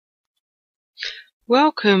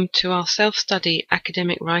Welcome to our self-study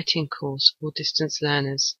academic writing course for distance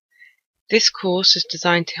learners. This course is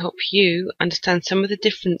designed to help you understand some of the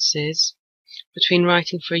differences between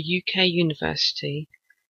writing for a UK university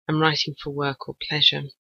and writing for work or pleasure.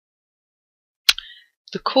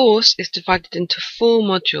 The course is divided into 4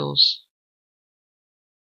 modules.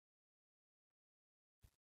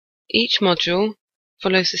 Each module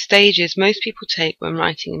follows the stages most people take when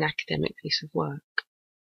writing an academic piece of work.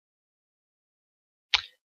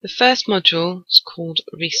 The first module is called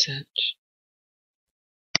Research.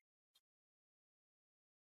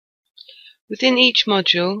 Within each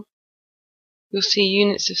module, you'll see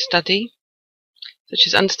units of study, such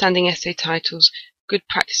as understanding essay titles, good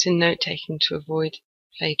practice in note-taking to avoid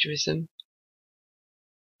plagiarism.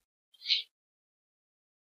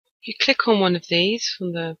 If you click on one of these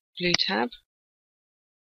from the blue tab,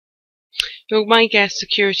 you might get a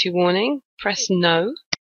security warning. Press No.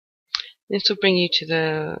 This will bring you to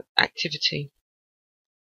the activity.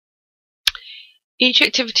 Each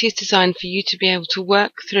activity is designed for you to be able to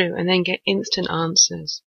work through and then get instant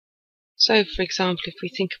answers. So, for example, if we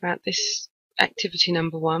think about this activity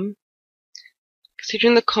number 1,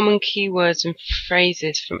 considering the common keywords and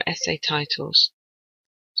phrases from essay titles.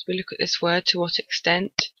 So we look at this word, to what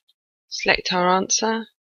extent, select our answer,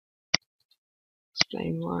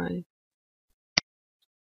 explain why,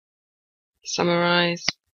 summarize,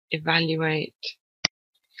 evaluate,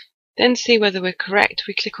 then see whether we're correct.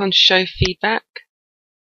 We click on Show Feedback,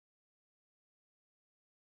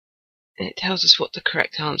 and it tells us what the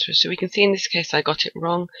correct answer is. So we can see in this case I got it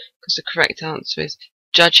wrong, because the correct answer is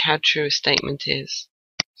judge how true a statement is.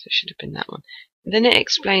 So it should have been that one. And then it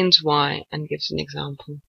explains why and gives an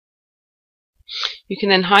example. You can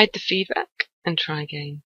then hide the feedback and try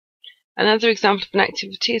again. Another example of an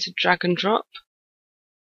activity is a drag and drop.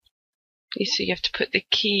 You see you have to put the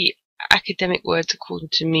key academic words according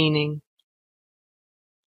to meaning.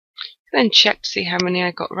 Then check to see how many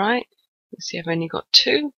I got right. Let's see, I've only got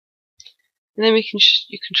 2. And then you can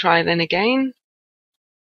try then again.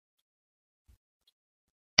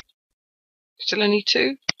 Still only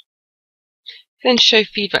 2. Then show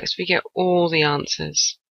feedback so we get all the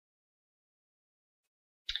answers.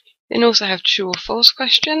 Then also have true or false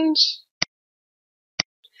questions.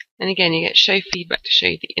 And again you get show feedback to show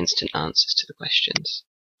you the instant answers to the questions.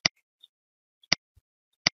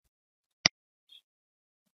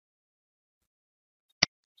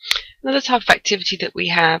 Another type of activity that we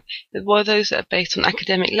have are those that are based on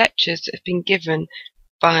academic lectures that have been given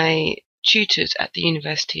by tutors at the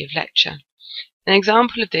University of Lecture. An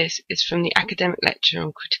example of this is from the academic lecture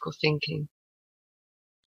on critical thinking.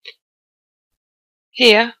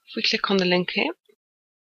 Here, if we click on the link here,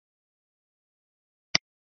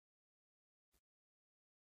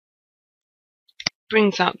 it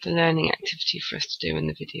brings up the learning activity for us to do in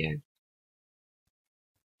the video.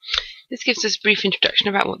 This gives us a brief introduction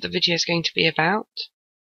about what the video is going to be about.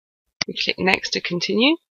 We click Next to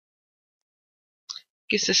continue. It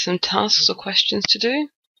gives us some tasks or questions to do.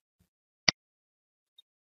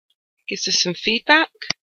 It gives us some feedback.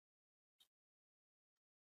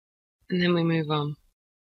 And then we move on.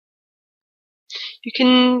 You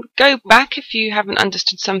can go back if you haven't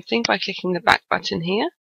understood something by clicking the back button here.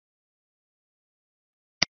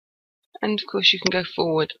 And of course you can go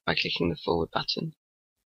forward by clicking the forward button.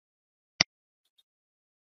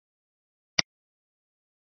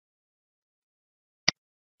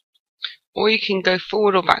 Or you can go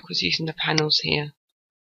forward or backwards using the panels here.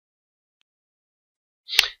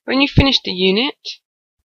 When you finish the unit,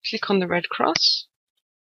 click on the red cross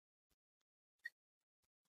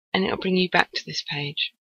and it will bring you back to this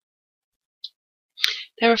page.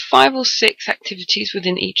 There are 5 or 6 activities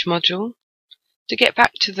within each module. To get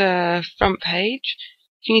back to the front page,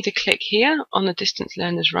 you can either click here on the Distance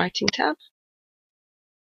Learners Writing tab,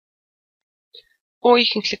 or you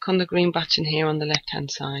can click on the green button here on the left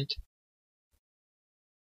hand side.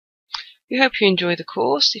 We hope you enjoy the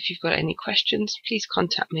course. If you've got any questions, please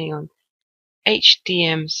contact me on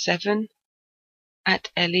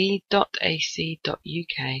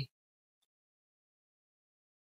hdm7@le.ac.uk.